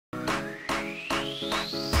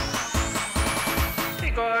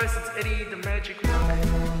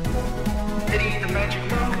Eddie the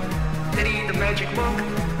Magic Monk, Eddie the Magic Monk,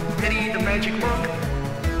 Eddie the Magic Monk.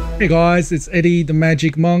 Hey guys, it's Eddie the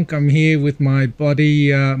Magic Monk. I'm here with my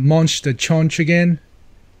buddy Monster Chonch again.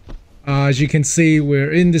 As you can see,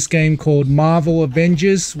 we're in this game called Marvel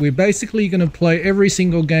Avengers. We're basically going to play every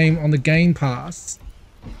single game on the Game Pass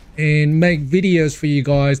and make videos for you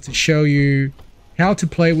guys to show you how to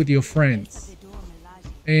play with your friends.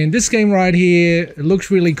 And this game right here, it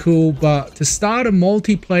looks really cool, but to start a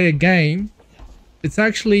multiplayer game, it's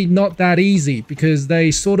actually not that easy because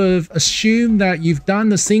they sort of assume that you've done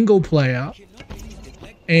the single player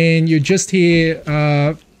and you're just here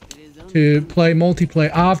to play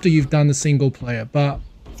multiplayer after you've done the single player. But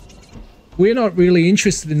we're not really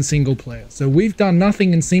interested in single player. So we've done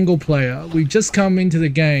nothing in single player. We've just come into the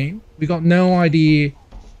game. We got no idea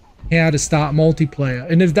how to start multiplayer.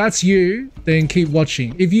 And if that's you, then keep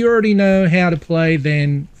watching. If you already know how to play,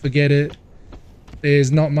 then forget it.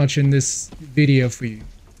 There's not much in this video for you.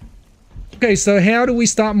 Okay, so how do we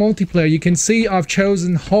start multiplayer? You can see I've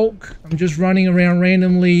chosen Hulk. I'm just running around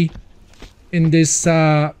randomly in this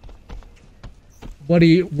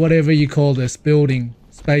whatever you call this building,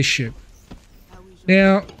 spaceship.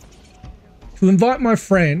 Now, to invite my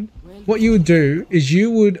friend, what you would do is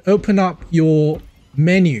you would open up your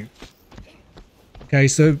menu. Okay,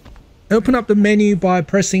 so open up the menu by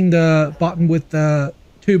pressing the button with the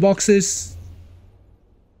two boxes.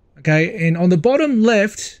 Okay, and on the bottom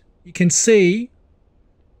left, you can see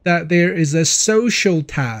that there is a social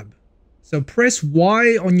tab. So press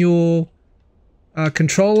Y on your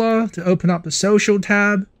controller to open up the social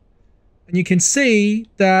tab. And you can see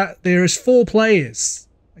that there is 4 players.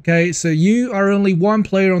 Okay, so you are only one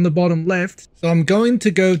player on the bottom left. So I'm going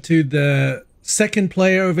to go to the second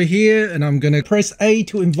player over here and I'm going to press A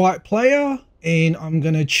to invite player. And I'm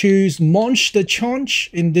going to choose Monster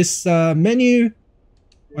Chonch in this menu.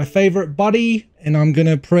 My favorite buddy, and I'm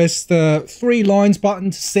gonna press the 3 lines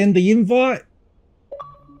button to send the invite.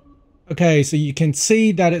 Okay, so you can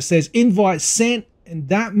see that it says invite sent, and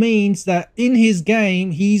that means that in his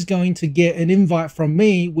game he's going to get an invite from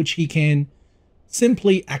me, which he can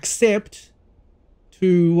simply accept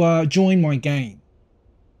to join my game.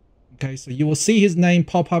 Okay, so you will see his name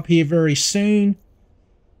pop up here very soon,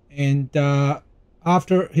 and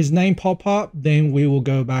after his name pop up, then we will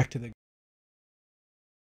go back to the game.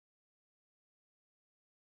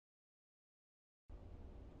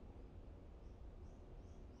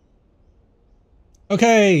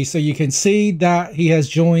 Okay, so you can see that he has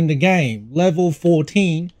joined the game. Level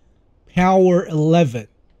 14, power 11.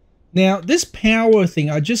 Now, this power thing,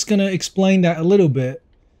 I'm just going to explain that a little bit.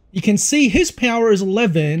 You can see his power is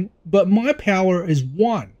 11, but my power is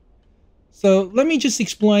 1. So let me just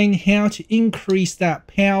explain how to increase that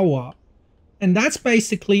power. And that's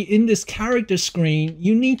basically in this character screen,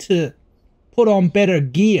 you need to put on better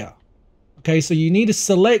gear. Okay, so you need to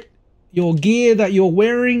select your gear that you're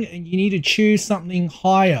wearing and you need to choose something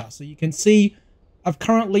higher. So you can see I've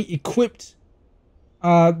currently equipped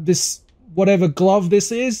this whatever glove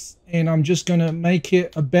this is, and I'm just gonna make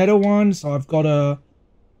it a better one. So I've got a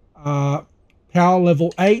power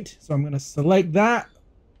level 8, so I'm gonna select that.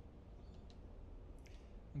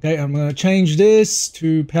 Okay, I'm gonna change this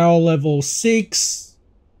to power level 6.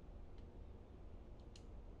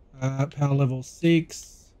 Power level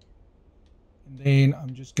 6. And then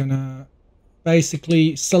I'm just gonna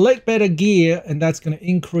basically select better gear, and that's gonna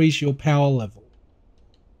increase your power level.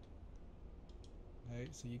 Okay,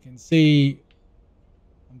 so you can see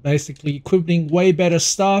I'm basically equipping way better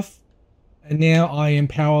stuff, and now I am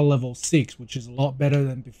power level 6, which is a lot better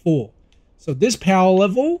than before. So this power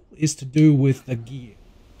level is to do with the gear.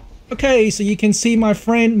 Okay, so you can see my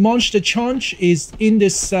friend Monster Chonch is in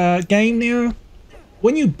this game now.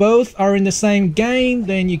 When you both are in the same game,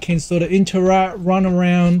 then you can sort of interact, run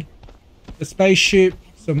around the spaceship.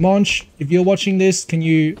 So Monch, if you're watching this, can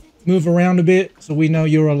you move around a bit so we know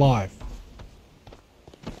you're alive?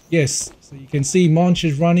 Yes, so you can see Monch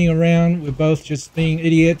is running around. We're both just being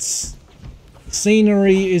idiots. The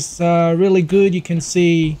scenery is really good. You can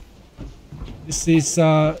see this is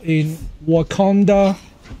in Wakanda.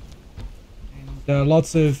 And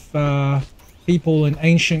lots of people in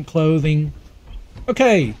ancient clothing.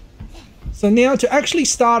 Okay, so now to actually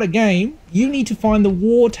start a game, you need to find the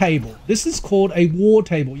war table. This is called a war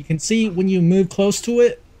table. You can see when you move close to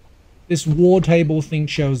it, this war table thing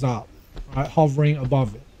shows up, right, hovering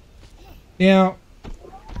above it. Now,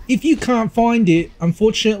 if you can't find it,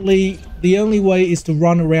 unfortunately, the only way is to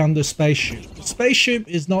run around the spaceship. The spaceship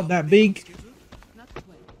is not that big.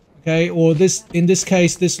 Okay, or this, in this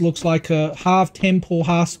case, this looks like a half temple,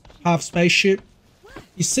 half spaceship.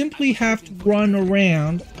 You simply have to run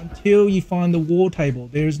around until you find the war table.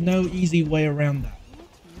 There is no easy way around that.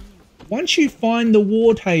 Once you find the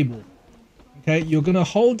war table, okay, you're going to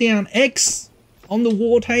hold down X on the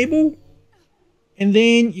war table. And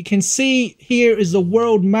then you can see here is the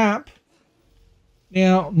world map.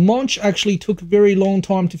 Now, Monch actually took a very long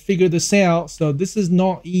time to figure this out. So this is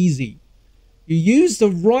not easy. You use the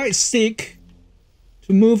right stick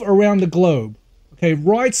to move around the globe. Okay,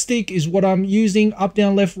 right stick is what I'm using. Up,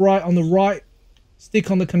 down, left, right on the right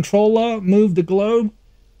stick on the controller. Move the globe.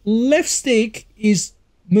 Left stick is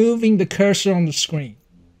moving the cursor on the screen.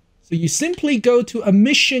 So you simply go to a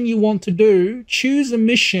mission you want to do. Choose a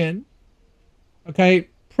mission. Okay,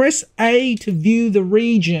 press A to view the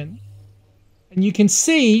region. And you can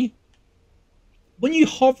see when you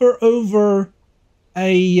hover over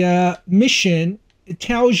a mission, it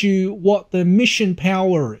tells you what the mission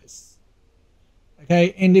power is.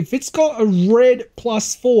 Okay, and if it's got a red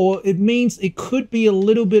 +4, it means it could be a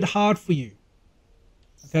little bit hard for you.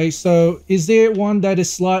 Okay, so is there one that is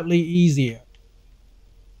slightly easier?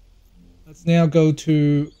 Let's now go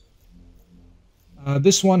to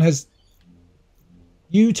this one has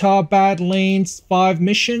Utah Badlands 5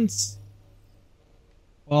 missions.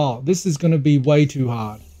 Oh, this is going to be way too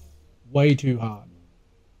hard. Way too hard.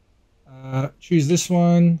 Choose this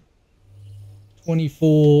one.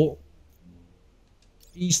 24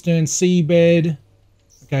 Eastern Seabed.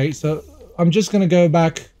 Okay, so I'm just going to go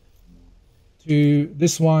back to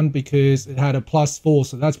this one because it had a +4.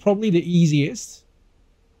 So that's probably the easiest.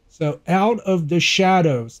 So out of the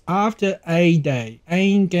shadows. After A day,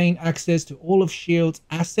 AIM gain access to all of S.H.I.E.L.D.'s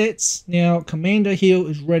assets. Now, Commander Hill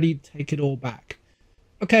is ready to take it all back.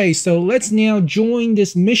 Okay, so let's now join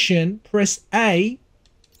this mission. Press A.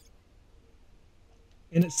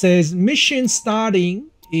 And it says mission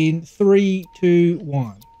starting in 3, 2,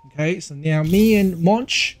 1. Okay, so now me and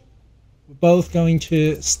Monch, we're both going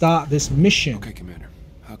to start this mission. Okay, Commander.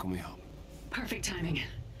 How can we help? Perfect timing.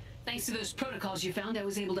 Thanks to those protocols you found, I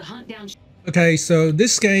was able to hunt down... Okay, so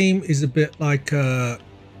this game is a bit like a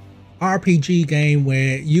RPG game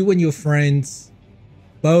where you and your friends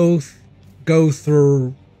both go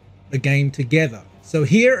through a game together. So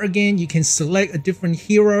here again, you can select a different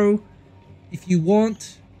hero if you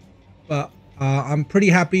want, but I'm pretty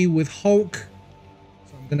happy with Hulk.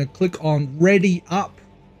 So I'm going to click on Ready Up.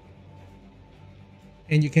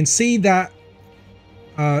 And you can see that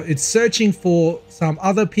it's searching for some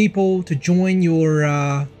other people to join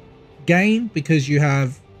your game because you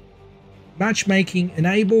have matchmaking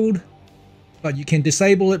enabled, but you can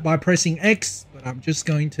disable it by pressing X, but I'm just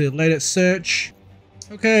going to let it search.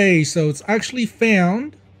 Okay, so it's actually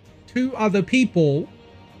found 2 other people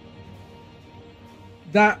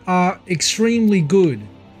that are extremely good.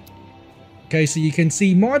 Okay, so you can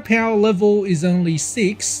see my power level is only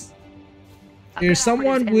 6. There's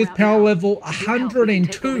someone with power level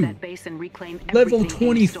 102, level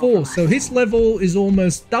 24, so his level is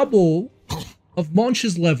almost double of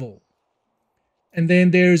Monch's level. And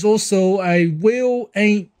then there's also a Will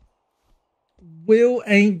Ain't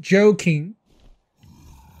Joking,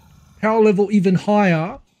 power level even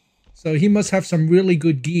higher, so he must have some really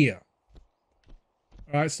good gear.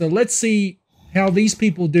 Alright, so let's see how these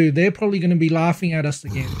people do. They're probably going to be laughing at us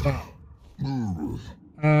again, but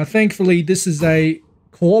thankfully, this is a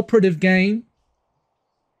cooperative game,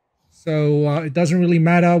 so it doesn't really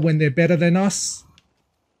matter when they're better than us.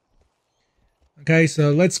 Okay,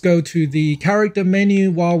 so let's go to the character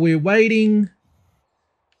menu while we're waiting.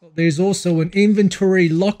 There's also an inventory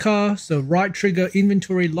locker, so right trigger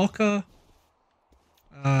inventory locker.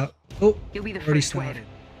 Oh, You'll be the already first wave. started.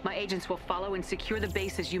 My agents will follow and secure the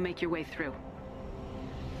base as you make your way through.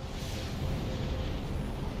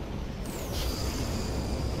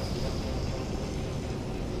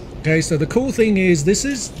 Okay, so the cool thing is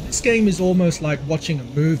this game is almost like watching a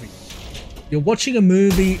movie. You're watching a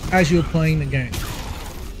movie as you're playing the game.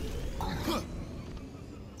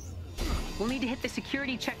 We'll need to hit the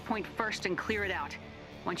security checkpoint first and clear it out.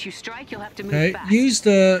 Once you strike, you'll have to move Okay, fast. use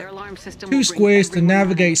Their the alarm system 2 will bring squares to everyone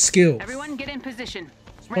navigate online. skills. Everyone get in position.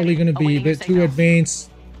 It's probably going to be a Awaiting your bit too signal.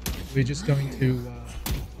 advanced. We're just going to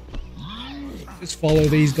just follow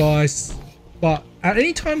these guys. But at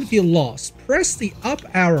any time if you're lost, press the up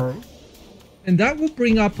arrow and that will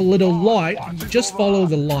bring up a little light and you just follow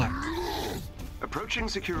the light. Approaching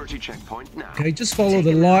security checkpoint now. Okay, just follow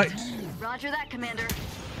the light. Roger that, Commander.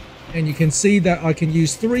 And you can see that I can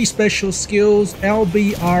use 3 special skills,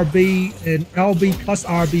 LB, RB, and LB plus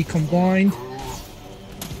RB combined.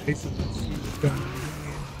 Okay, so let's see what's going on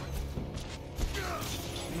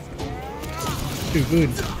here. Too good.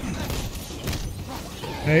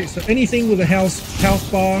 Okay, so anything with a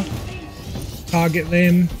health bar, target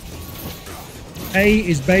them. A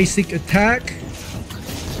is basic attack.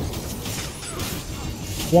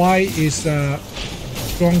 Y is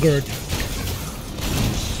stronger attack.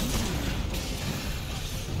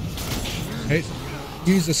 Okay, so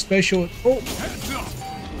use a special. Oh,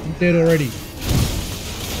 I'm dead already.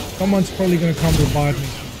 Someone's probably gonna come revive me.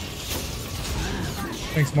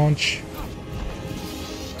 Thanks, Monch.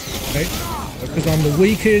 Okay, because I'm the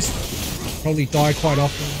weakest, probably die quite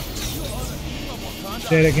often.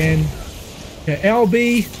 Dead again. Okay,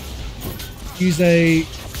 LB. Use a.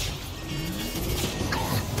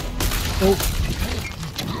 Oh,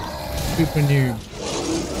 super noob.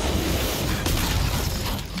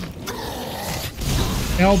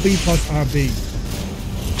 LB plus RB.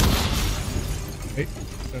 Okay,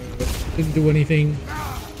 so didn't do anything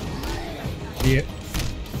yet.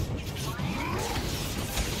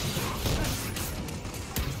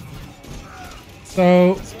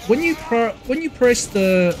 So when you press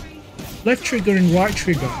the left trigger and right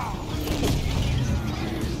trigger,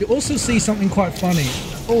 you also see something quite funny.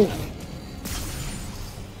 Oh,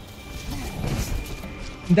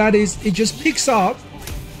 and that is, it just picks up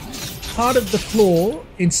part of the floor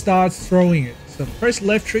and starts throwing it. So press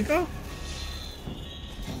left trigger,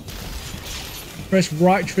 press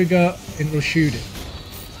right trigger, and it'll shoot it.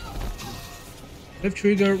 Left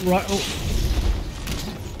trigger, right. Oh.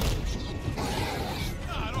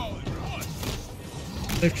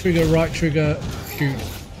 Left trigger, right trigger, shoot.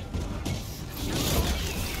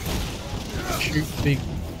 Shoot big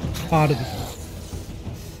part of the.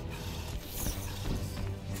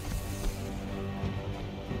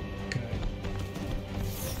 Okay.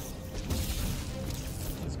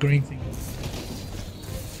 This green thing.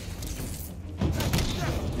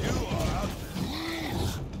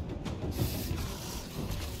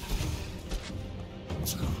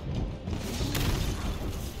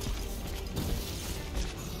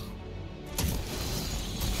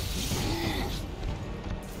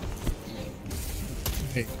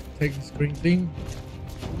 Okay, take this green thing.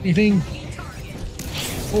 Anything?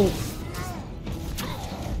 Oh.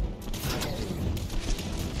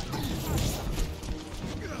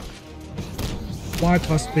 Y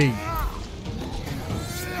plus B.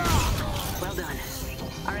 Well done.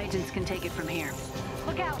 Our agents can take it from here.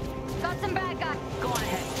 Look out! Got some bad guys! Go on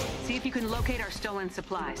ahead. See if you can locate our stolen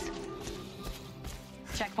supplies.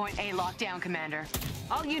 Checkpoint A locked down, Commander.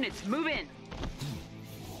 All units, move in.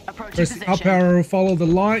 Approaching Press the position. up arrow, follow the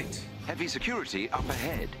light. Heavy security up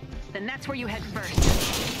ahead. Then that's where you head first.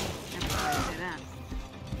 Never thought I'd say that.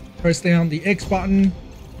 Press down the X button.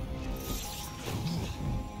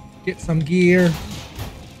 Get some gear.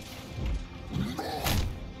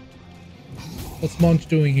 What's Monch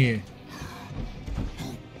doing here?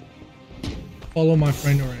 Follow my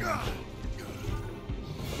friend around.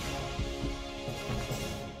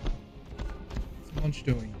 What's Monch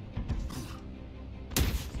doing?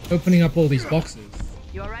 Opening up all these boxes.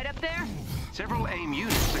 You alright up there? Several AIM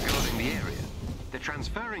units are guarding the area. They're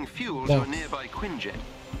transferring fuel to a nearby Quinjet.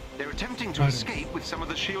 They're attempting to escape with some of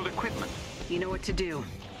the shield equipment. You know what to do.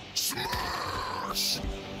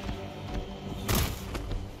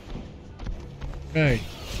 Okay.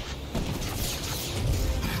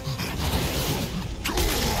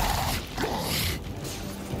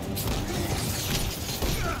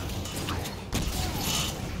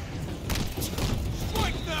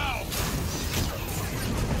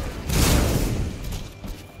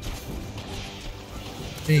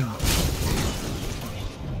 Thing.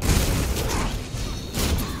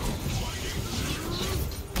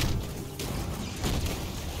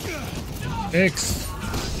 X.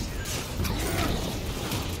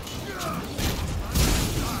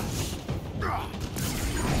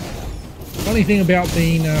 Funny thing about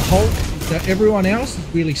being Hulk is that everyone else is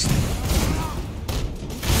really slow.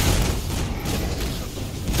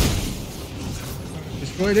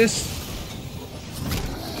 Destroy this.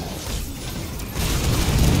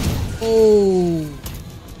 Oh!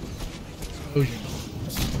 Explosion.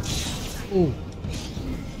 Oh.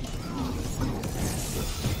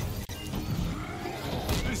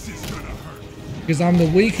 Because I'm the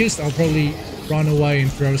weakest, I'll probably run away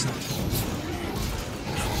and throw something.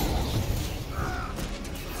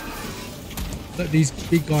 Let these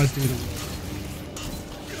big guys do the work.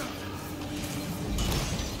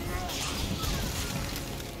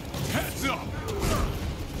 Heads up.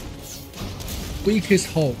 Weakest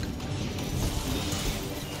Hulk.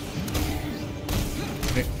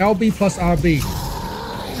 Okay, LB plus RB.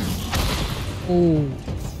 Oh.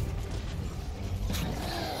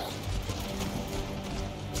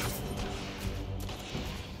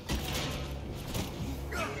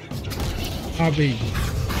 RB.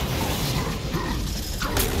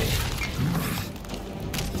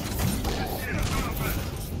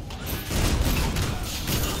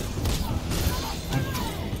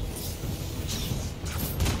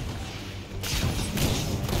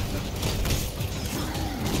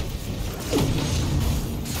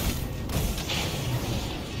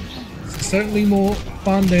 Certainly more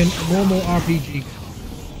fun than a normal RPG.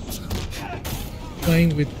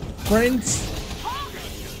 Playing with friends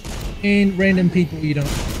and random people you don't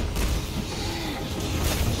know.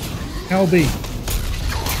 LB.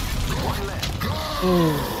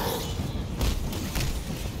 Oh.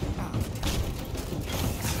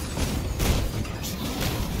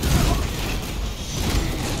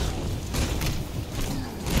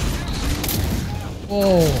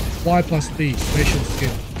 Oh, Y plus B, special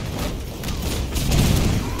skill.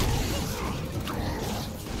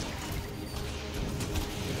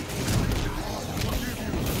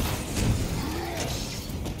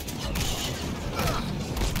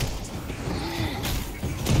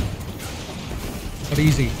 Not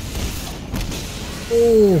easy.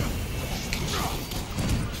 Oh.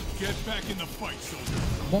 Get back in the fight, soldier.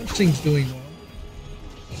 Launching's doing well.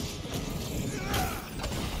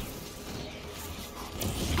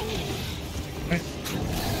 Okay.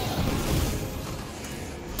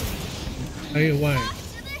 Stay away.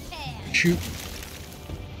 Shoot.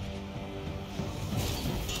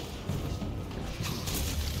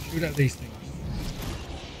 Shoot at these things.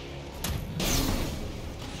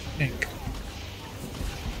 Tank.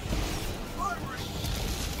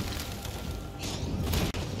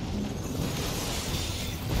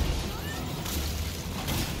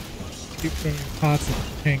 Keep throwing parts of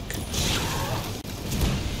the tank.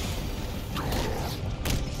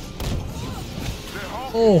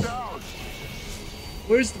 Oh!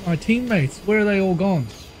 Where's my teammates? Where are they all gone?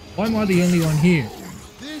 Why am I the only one here?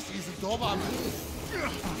 This is a Doba.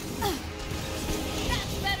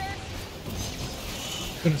 That's better.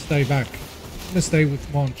 I'm gonna stay back. I'm gonna stay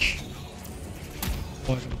with Monch.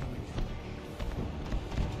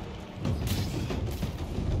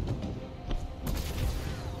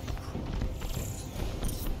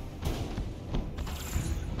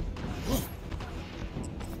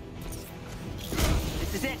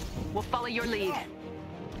 This is it. We'll follow your lead.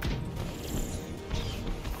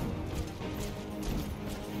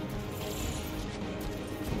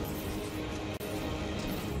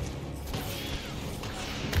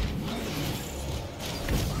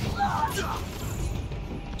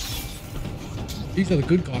 These are the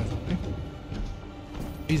good guys, aren't they?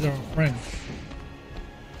 These are our friends.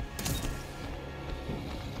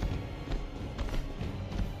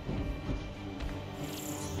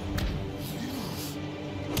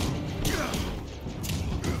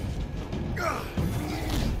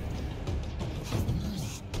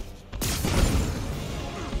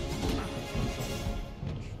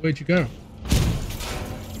 Where'd you go?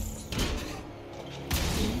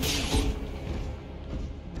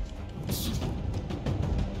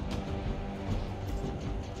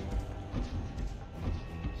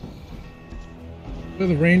 Where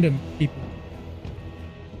are the random people?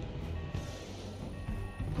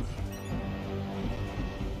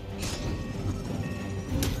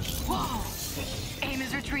 Whoa! AIM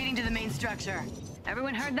is retreating to the main structure.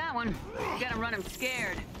 Everyone heard that one. Gotta run them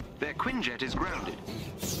scared. Their Quinjet is grounded.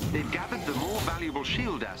 They've gathered the more valuable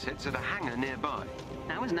shield assets at a hangar nearby.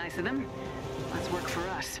 That was nice of them. Let's work for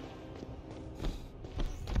us.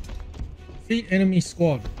 Defeat enemy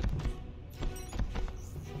squad.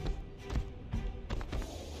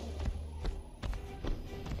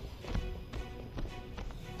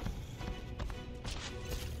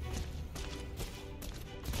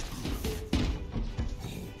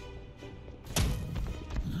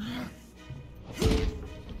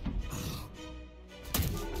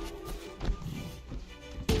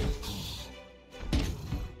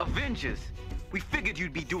 Avengers! We figured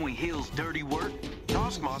you'd be doing Hill's dirty work.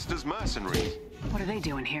 Taskmaster's mercenaries. What are they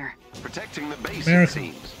doing here? Protecting the base, America. it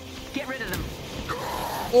seems. Get rid of them.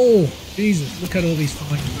 Oh, Jesus, look at all these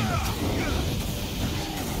flying things.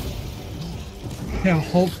 How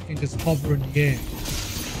Hulk can just hover in the air.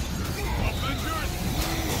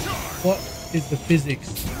 What is the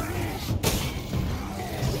physics?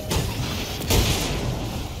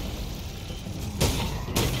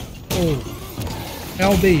 Oh.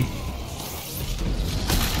 LB.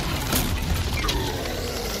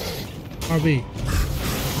 RB.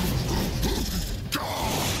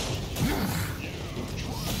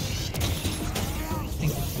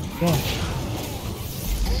 Go.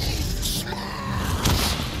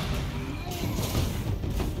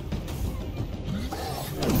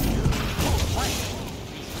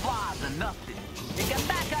 Flies are nothing.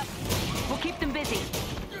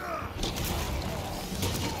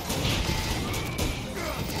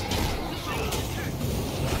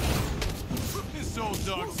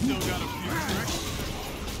 got a few tricks.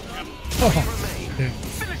 Oh, Remain. yeah.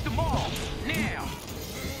 Finish them all. Now.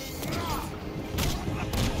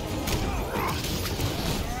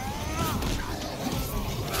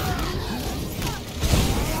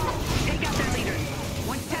 Take out their leaders.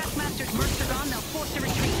 Once Taskmaster's mercs are gone, they'll force a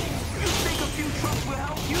retreat. You think a few trucks will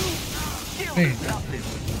help you? Still Man. nothing.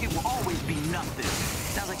 It will always be nothing.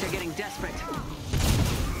 Sounds like they're getting desperate.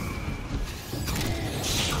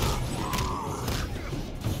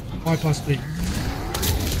 Bypass speed.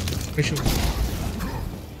 Special.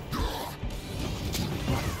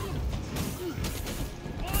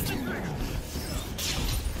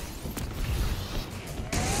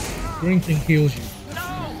 Green thing heals you.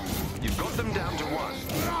 You've got them down to one.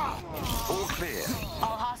 All clear.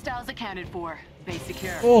 All hostiles accounted for. Base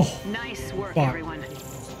secure. Oh, Nice work, fuck. everyone.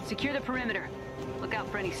 Secure the perimeter. Look out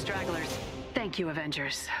for any stragglers. Thank you,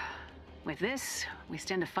 Avengers. With this, we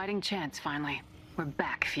stand a fighting chance, finally. We're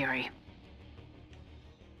back, Fury.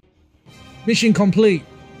 Mission complete.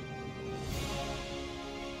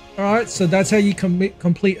 Alright, so that's how you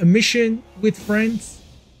complete a mission with friends.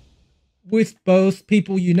 With both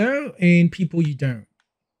people you know and people you don't.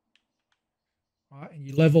 Alright, and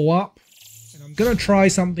you level up. And I'm going to try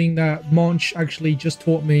something that Monch actually just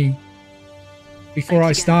taught me before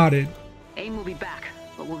I started. AIM will be back,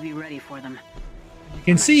 but we'll be ready for them. You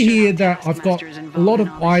can see here that I've got a lot of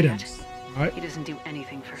items. Right? He doesn't do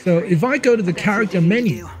anything for So free. if I go to the But that's what character you need to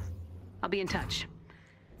menu, do. I'll be in touch.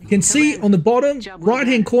 you can see on the bottom Job well right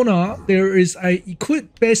hand corner there is a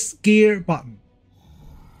equip best gear button.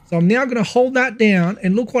 So I'm now going to hold that down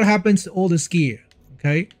and look what happens to all this gear.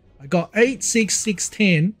 Okay, I got 8, 6, 6,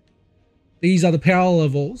 10. These are the power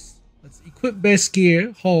levels. Let's equip best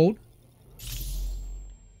gear, hold.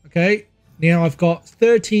 Okay, now I've got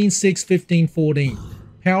 13, 6, 15, 14.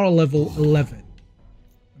 Power level 11.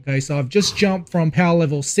 Okay, so I've just jumped from power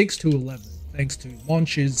level 6 to 11 thanks to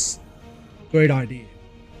Monch's great idea.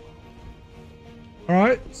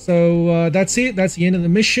 Alright, so that's it. That's the end of the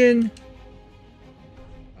mission.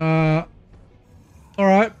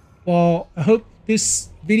 Alright, well, I hope this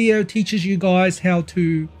video teaches you guys how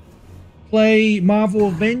to play Marvel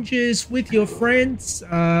Avengers with your friends.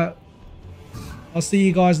 I'll see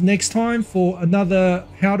you guys next time for another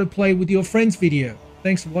how to play with your friends video.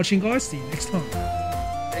 Thanks for watching, guys. See you next time.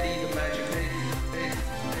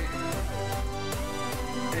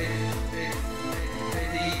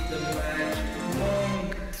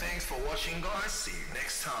 Thanks for watching, guys. See you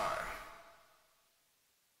next time.